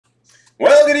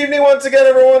Well, good evening once again,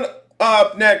 everyone.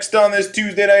 Up next on this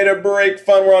Tuesday night of break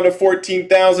fun, we're on to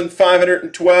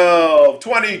 14,512,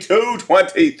 22,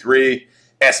 23.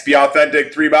 SP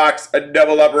Authentic 3-box, a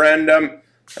double up random.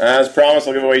 As promised,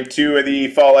 I'll give away 2 of the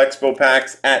Fall Expo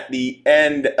packs at the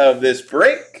end of this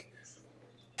break.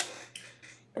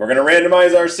 We're going to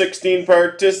randomize our 16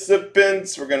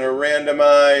 participants. We're going to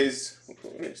randomize...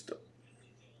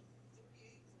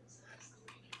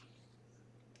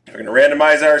 We're going to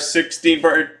randomize our 16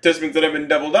 participants that have been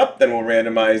doubled up. Then we'll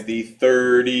randomize the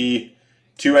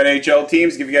 32 NHL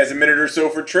teams. Give you guys a minute or so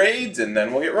for trades, and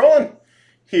then we'll get rolling.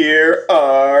 Here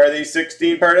are the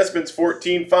 16 participants,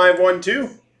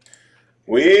 14,512.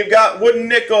 We've got Wooden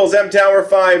Nickels, M Tower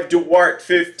 5, Duarte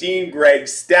 15, Greg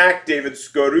Stack, David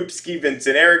Skorupski,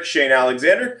 Vincent Eric, Shane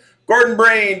Alexander, Gordon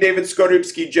Brain, David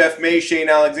Skorupski, Jeff May, Shane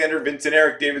Alexander, Vincent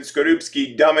Eric, David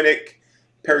Skorupski, Dominic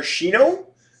Pershino,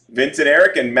 Vincent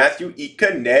Eric, and Matthew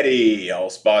Icanetti. All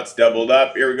spots doubled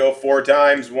up. Here we go, 4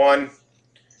 times. 1,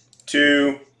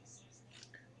 2,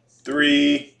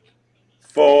 3,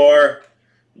 4.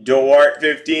 Duarte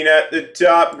 15 at the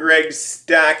top. Greg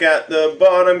Stack at the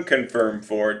bottom. Confirm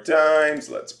 4 times.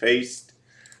 Let's paste.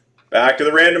 Back to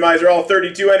the randomizer. All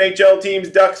 32 NHL teams.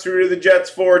 Ducks through to the Jets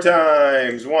 4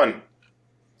 times. 1,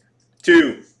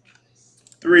 2,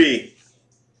 3,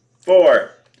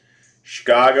 4.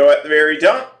 Chicago at the very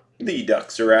top. The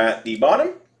Ducks are at the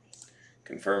bottom.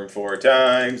 Confirm 4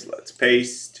 times. Let's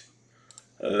paste.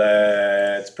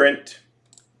 Let's print.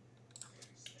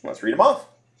 Let's read them off.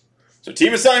 So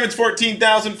team assignments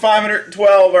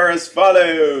 14,512 are as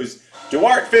follows.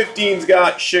 Duarte 15's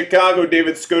got Chicago,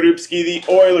 David Skorupski, the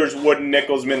Oilers, Wooden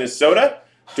Nickels, Minnesota.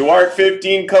 Duarte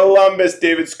 15, Columbus,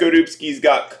 David Skorupski's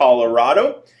got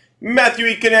Colorado. Matthew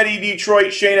Icanetti,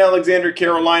 Detroit, Shane Alexander,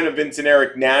 Carolina, Vincent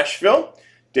Eric, Nashville.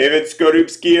 David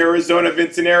Skorupski, Arizona,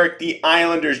 Vincent Eric, the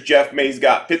Islanders, Jeff May's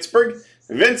got Pittsburgh.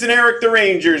 Vincent Eric, the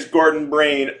Rangers, Gordon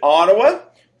Brain, Ottawa.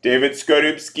 David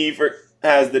Skorupski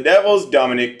has the Devils,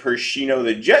 Dominic Pershino,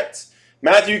 the Jets.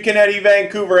 Matthew Icanetti,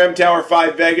 Vancouver, M Tower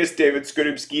 5, Vegas, David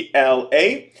Skorupski,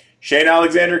 LA. Shane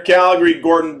Alexander, Calgary,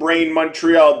 Gordon Brain,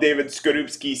 Montreal, David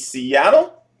Skorupski,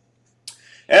 Seattle.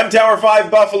 M Tower 5,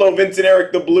 Buffalo, Vincent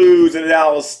Eric, the Blues, and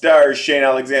Dallas Stars, Shane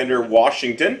Alexander,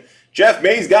 Washington. Jeff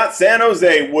May's got San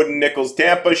Jose, Wooden Nickels,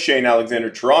 Tampa, Shane Alexander,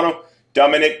 Toronto,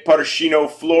 Dominic Pershino,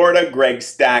 Florida, Greg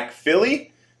Stack,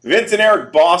 Philly, Vincent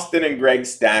Eric, Boston, and Greg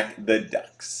Stack, the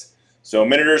Ducks. So a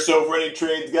minute or so for any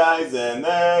trades, guys, and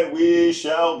then we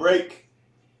shall break.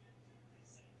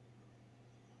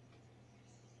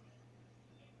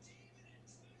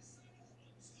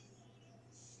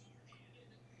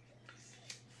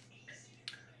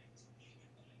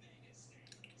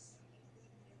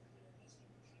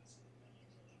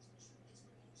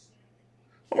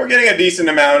 We're getting a decent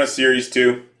amount of Series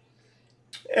 2.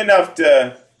 Enough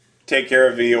to take care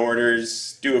of the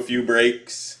orders, do a few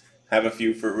breaks, have a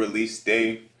few for release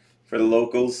day for the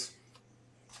locals.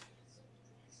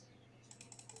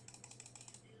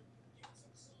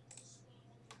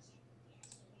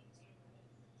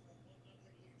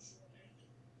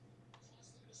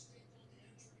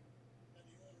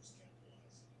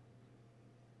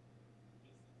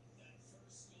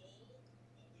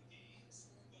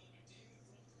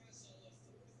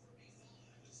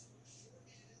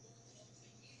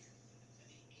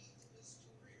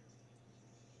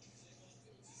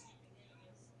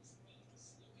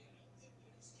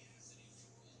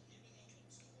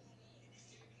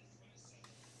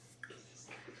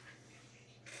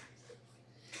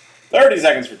 $30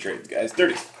 seconds for trades, guys.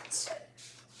 30 seconds.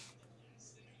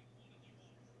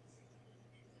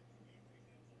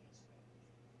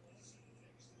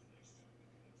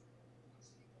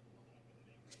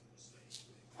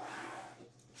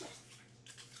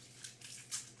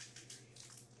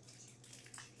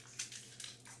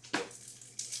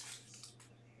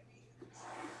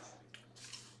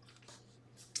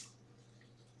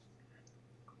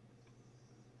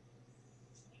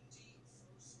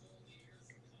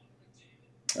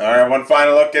 All right, one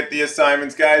final look at the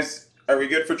assignments, guys. Are we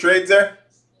good for trades there?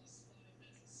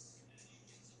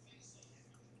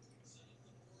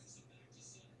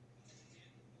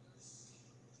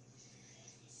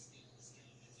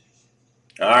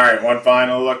 All right, one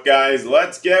final look, guys.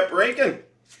 Let's get breaking.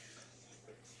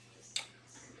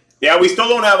 Yeah, we still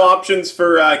don't have options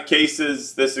for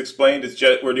cases. This explained. It's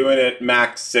just we're doing it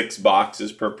max 6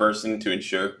 boxes per person to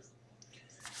ensure.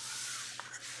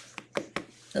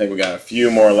 I think we got a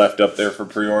few more left up there for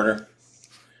pre-order.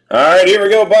 All right, here we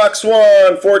go. Box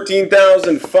 1,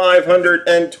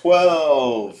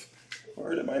 14,512.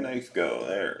 Where did my knife go?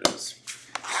 There it is.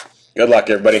 Good luck,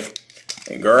 everybody.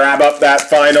 And grab up that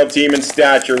final team in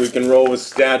stature. We can roll with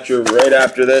stature right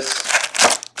after this.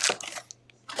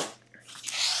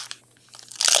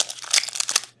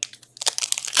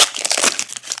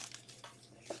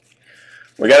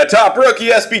 We got a top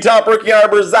rookie, SP top rookie,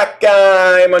 Arbor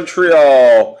Zakai,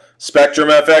 Montreal. Spectrum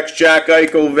FX, Jack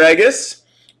Eichel, Vegas.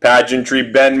 Pageantry,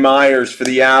 Ben Myers for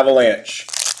the Avalanche.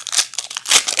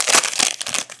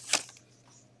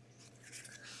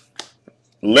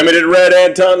 Limited red,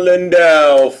 Anton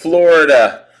Lindell,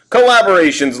 Florida.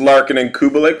 Collaborations, Larkin and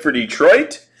Kubalik for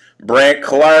Detroit. Brant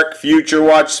Clark, Future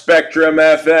Watch Spectrum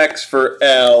FX for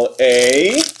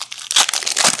LA.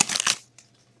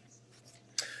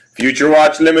 Future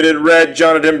Watch Limited Red,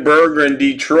 Jonathan Berggren,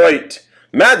 Detroit.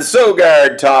 Mads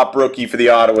Sogard, top rookie for the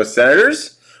Ottawa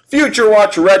Senators. Future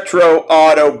Watch Retro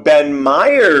Auto, Ben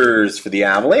Myers for the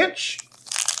Avalanche.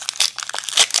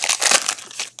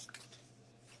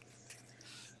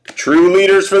 True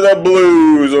Leaders for the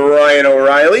Blues, Ryan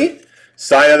O'Reilly.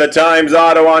 Sign of the Times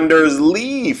Auto Unders,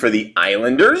 Lee for the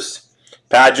Islanders.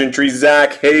 Pageantry,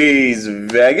 Zach Hayes,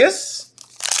 Vegas.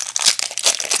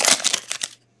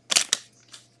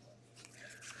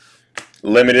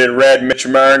 Limited Red, Mitch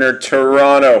Marner,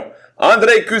 Toronto.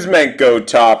 Andrei Kuzmenko,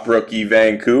 top rookie,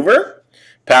 Vancouver.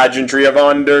 Pageantry of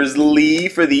Unders, Lee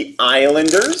for the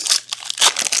Islanders.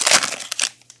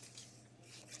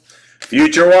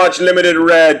 Future Watch Limited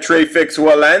Red, Treyfix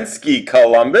Walensky,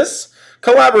 Columbus.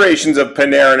 Collaborations of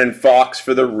Panarin and Fox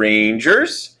for the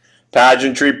Rangers.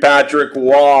 Pageantry, Patrick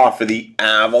Waugh for the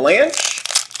Avalanche.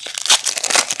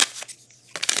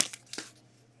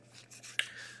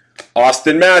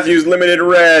 Austin Matthews Limited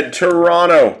Red,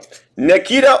 Toronto.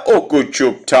 Nikita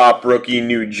Okuchuk, top rookie,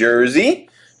 New Jersey.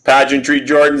 Pageantry,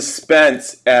 Jordan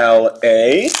Spence,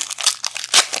 LA.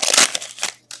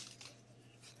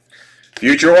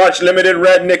 Future Watch Limited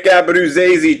Red, Nick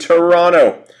Abruzzese,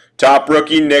 Toronto. Top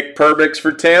rookie, Nick Perbix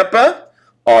for Tampa.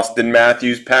 Austin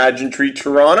Matthews, Pageantry,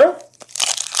 Toronto.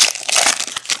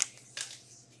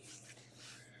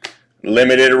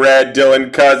 Limited Red,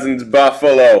 Dylan Cousins,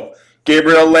 Buffalo.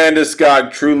 Gabriel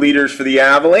Landeskog, True Leaders for the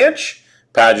Avalanche.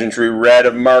 Pageantry Red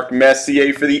of Mark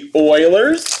Messier for the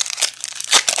Oilers.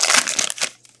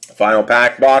 Final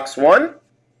pack, box 1.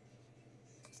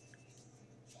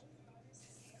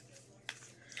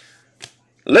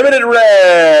 Limited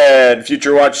Red,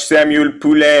 Future Watch Samuel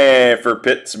Poulin for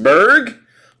Pittsburgh.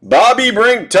 Bobby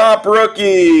Brink, top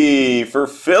rookie for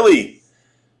Philly.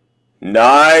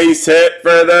 Nice hit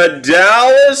for the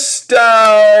Dallas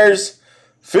Stars.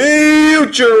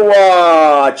 Future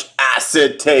Watch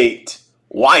Acetate,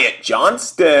 Wyatt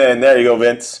Johnston. There you go,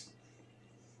 Vince.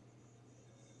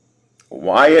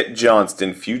 Wyatt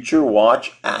Johnston, Future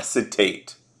Watch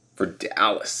Acetate for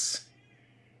Dallas.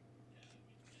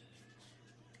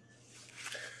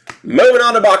 Moving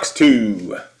on to box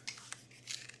 2.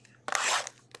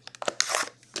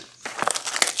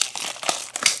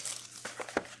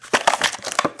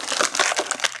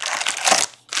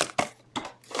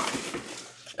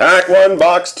 Pack 1,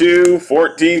 box 2,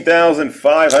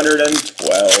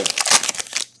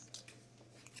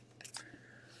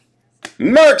 14,512.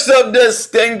 Marks of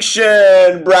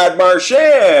Distinction, Brad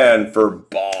Marchand for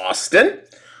Boston.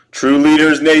 True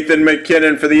Leaders, Nathan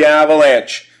McKinnon for the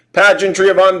Avalanche. Pageantry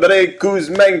of Andrei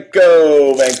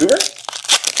Kuzmenko, Vancouver.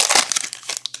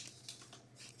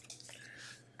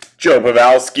 Joe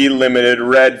Pavelski, Limited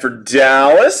Red for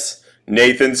Dallas.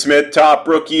 Nathan Smith, top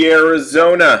rookie,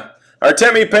 Arizona.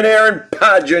 Artemi Panarin,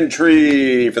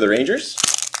 Pageantry for the Rangers.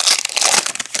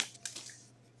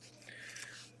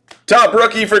 Top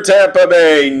rookie for Tampa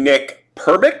Bay, Nick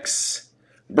Perbix.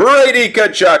 Brady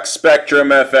Tkachuk, Spectrum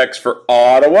FX for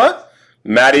Ottawa.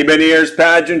 Matty Beniers,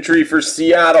 Pageantry for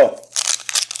Seattle.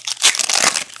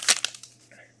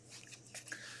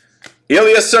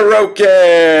 Ilya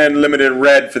Sorokin, Limited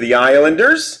Red for the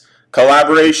Islanders.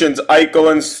 Collaborations,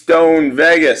 Eichel and Stone,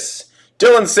 Vegas.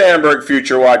 Dylan Sandberg,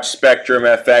 Future Watch Spectrum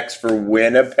FX for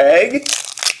Winnipeg.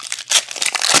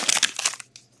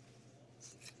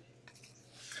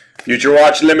 Future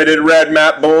Watch Limited Red,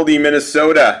 Matt Boldy,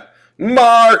 Minnesota.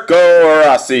 Marco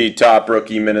Rossi, top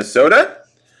rookie, Minnesota.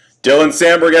 Dylan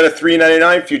Sandberg at a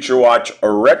 $3.99, Future Watch a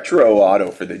Retro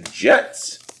Auto for the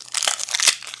Jets.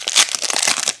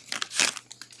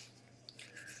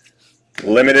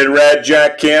 Limited Red,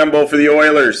 Jack Campbell for the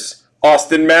Oilers.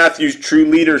 Austin Matthews, True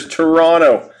Leaders,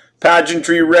 Toronto.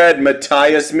 Pageantry Red,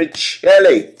 Matthias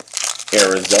Michele,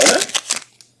 Arizona.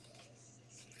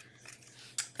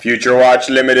 Future Watch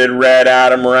Limited Red,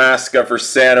 Adam Raska for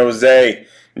San Jose.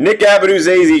 Nick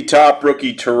Abruzzese, top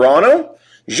rookie, Toronto.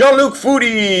 Jean-Luc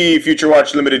Foudy, Future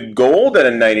Watch Limited Gold at a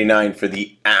 $99 for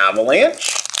the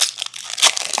Avalanche.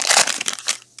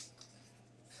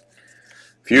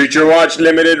 Future Watch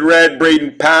Limited Red,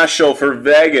 Braden Paschal for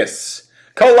Vegas.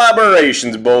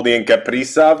 Collaborations, Boldy and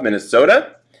Kaprizov,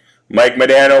 Minnesota. Mike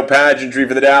Modano, Pageantry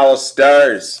for the Dallas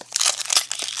Stars.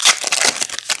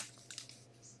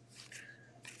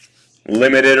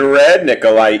 Limited Red,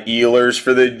 Nikolai Ehlers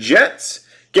for the Jets.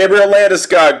 Gabriel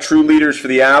Landeskog, True Leaders for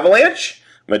the Avalanche.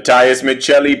 Matthias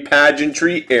Michelli,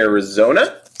 Pageantry,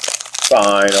 Arizona.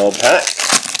 Final pack.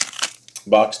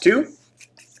 Box 2.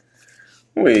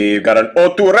 We've got an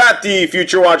Oturati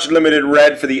Future Watch Limited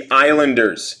Red for the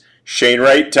Islanders. Shane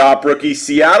Wright, Top Rookie,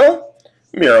 Seattle.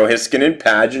 Miro Heiskanen,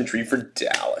 Pageantry for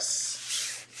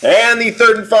Dallas. And the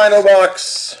third and final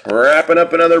box. Wrapping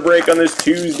up another break on this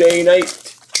Tuesday night.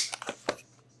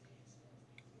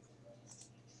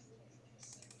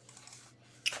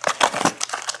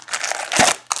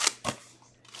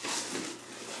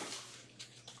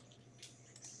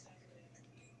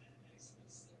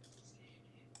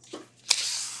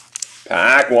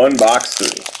 Pack 1, box 3.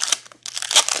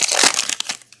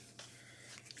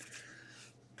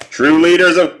 True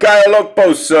Leaders of Kyle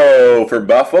Okposo for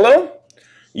Buffalo.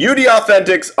 UD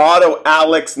Authentics Auto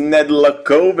Alex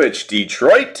Nedlakovich,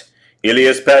 Detroit.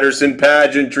 Elias Pettersson,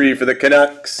 Pageantry for the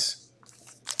Canucks.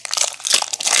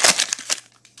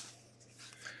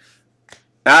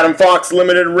 Adam Fox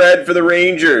Limited Red for the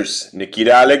Rangers.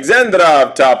 Nikita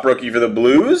Alexandrov, Top Rookie for the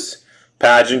Blues.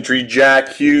 Pageantry,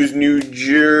 Jack Hughes, New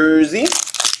Jersey.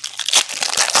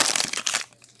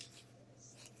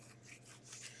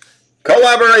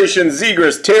 Collaboration,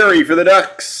 Zegras, Terry for the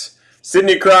Ducks.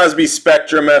 Sidney Crosby,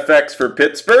 Spectrum FX for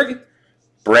Pittsburgh.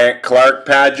 Brant Clark,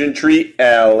 Pageantry,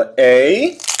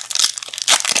 LA.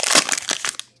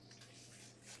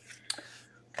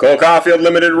 Cole Caulfield,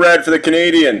 Limited Red for the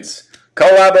Canadiens.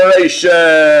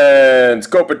 Collaborations,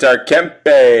 Kopitar,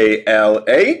 Kempe,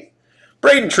 LA.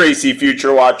 Braden Tracy,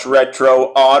 Future Watch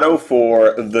Retro Auto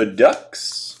for the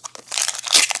Ducks.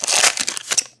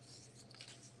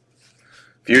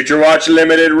 Future Watch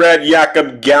Limited Red,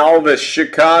 Jakob Galvis,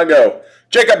 Chicago.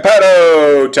 Jacob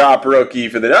Petto, Top Rookie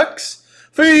for the Ducks.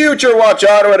 Future Watch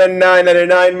Auto at a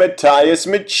 $9.99, Matthias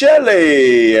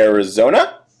Michelli,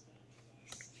 Arizona.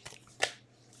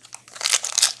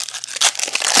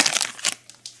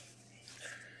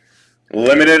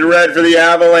 Limited Red for the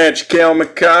Avalanche, Cale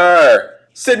Makar.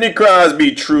 Sidney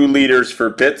Crosby, True Leaders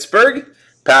for Pittsburgh.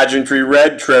 Pageantry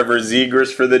Red, Trevor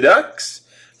Zegras for the Ducks.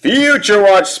 Future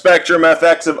Watch Spectrum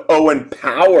FX of Owen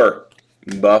Power,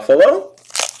 Buffalo.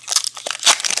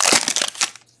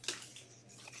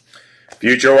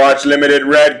 Future Watch Limited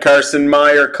Red, Carson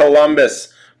Meyer,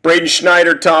 Columbus. Braden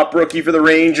Schneider, Top Rookie for the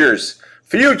Rangers.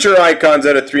 Future Icons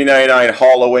out of $3.99,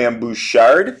 Holloway and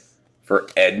Bouchard for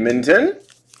Edmonton.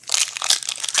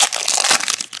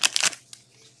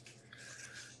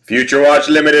 Future Watch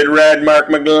Limited Red, Mark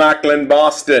McLaughlin,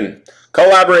 Boston.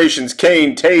 Collaborations,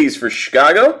 Kane Tays for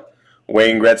Chicago.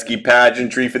 Wayne Gretzky,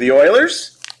 Pageantry for the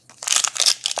Oilers.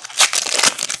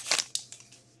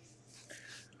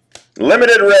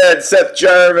 Limited Red, Seth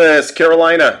Jarvis,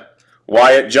 Carolina.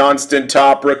 Wyatt Johnston,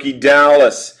 Top Rookie,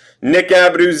 Dallas. Nick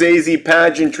Abruzzese,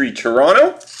 Pageantry,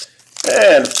 Toronto.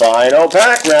 And final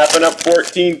pack, wrapping up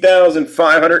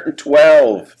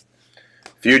 14,512.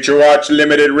 Future Watch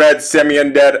Limited Red,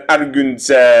 Semyon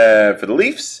Arguntsev for the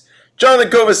Leafs. Jonathan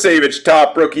Kovacevic,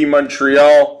 Top Rookie,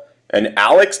 Montreal. And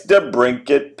Alex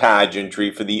DeBrincat,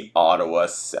 Pageantry for the Ottawa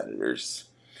Senators.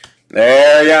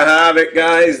 There you have it,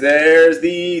 guys. There's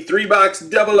the 3-box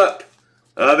double up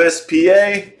of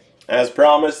SPA. As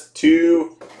promised,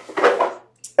 2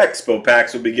 Expo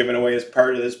packs will be given away as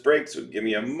part of this break, so give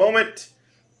me a moment.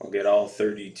 I'll get all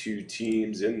 32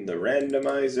 teams in the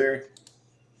randomizer.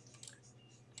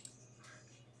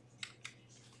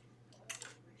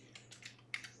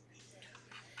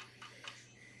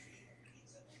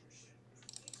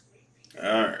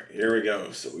 Alright, here we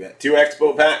go. So we got 2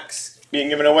 Expo packs being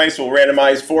given away, so we'll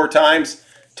randomize 4 times.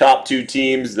 Top 2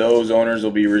 teams, those owners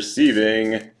will be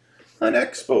receiving an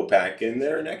Expo pack in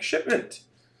their next shipment.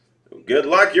 So good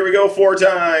luck. Here we go 4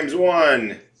 times.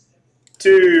 1,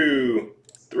 2,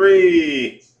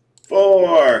 3,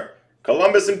 4.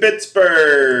 Columbus and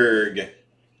Pittsburgh.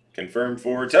 Confirm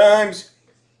 4 times.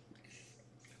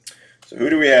 So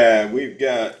who do we have? We've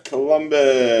got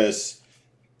Columbus.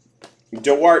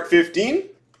 Dewart 15.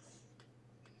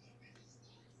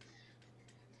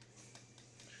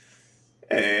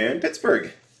 And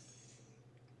Pittsburgh.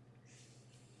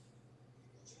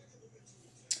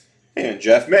 And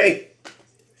Jeff May.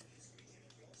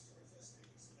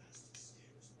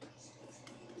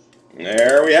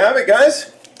 There we have it,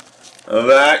 guys.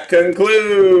 That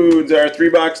concludes our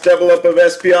 3-box double up of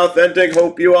SP Authentic.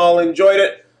 Hope you all enjoyed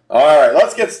it. All right,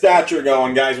 let's get stature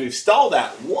going, guys. We've stalled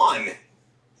at one.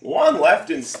 One left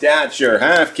in stature.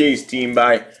 Half case team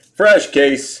by Fresh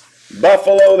Case.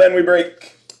 Buffalo, then we break.